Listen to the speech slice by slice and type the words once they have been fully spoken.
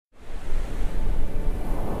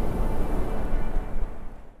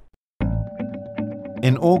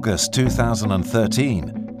In August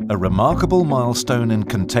 2013, a remarkable milestone in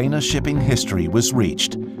container shipping history was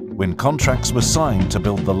reached when contracts were signed to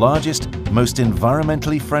build the largest, most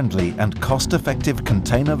environmentally friendly and cost-effective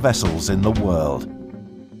container vessels in the world.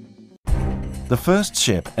 The first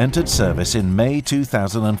ship entered service in May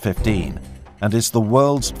 2015 and is the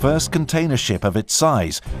world's first container ship of its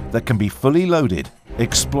size that can be fully loaded,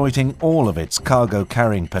 exploiting all of its cargo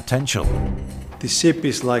carrying potential. The ship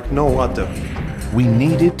is like no other. We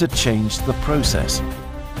needed to change the process.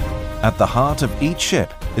 At the heart of each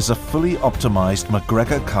ship is a fully optimized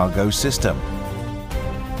MacGregor cargo system.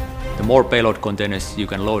 The more payload containers you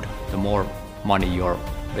can load, the more money your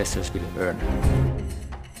vessels will earn.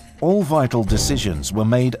 All vital decisions were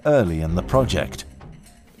made early in the project.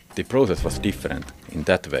 The process was different in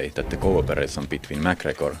that way that the cooperation between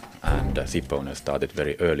MacGregor and the ship owner started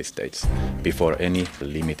very early stage, before any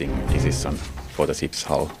limiting decision for the ship's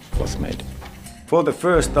hull was made. For the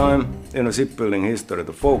first time in a shipbuilding history,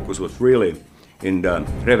 the focus was really in the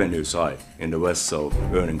revenue side, in the vessel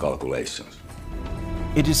earning calculations.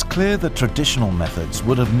 It is clear that traditional methods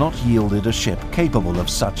would have not yielded a ship capable of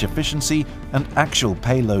such efficiency and actual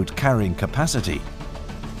payload carrying capacity.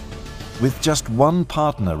 With just one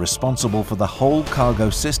partner responsible for the whole cargo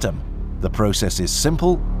system, the process is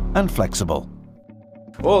simple and flexible.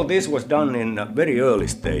 All this was done in a very early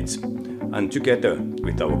stage and together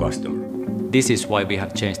with our customer. This is why we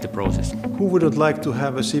have changed the process. Who wouldn't like to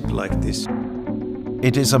have a ship like this?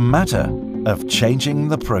 It is a matter of changing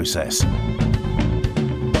the process.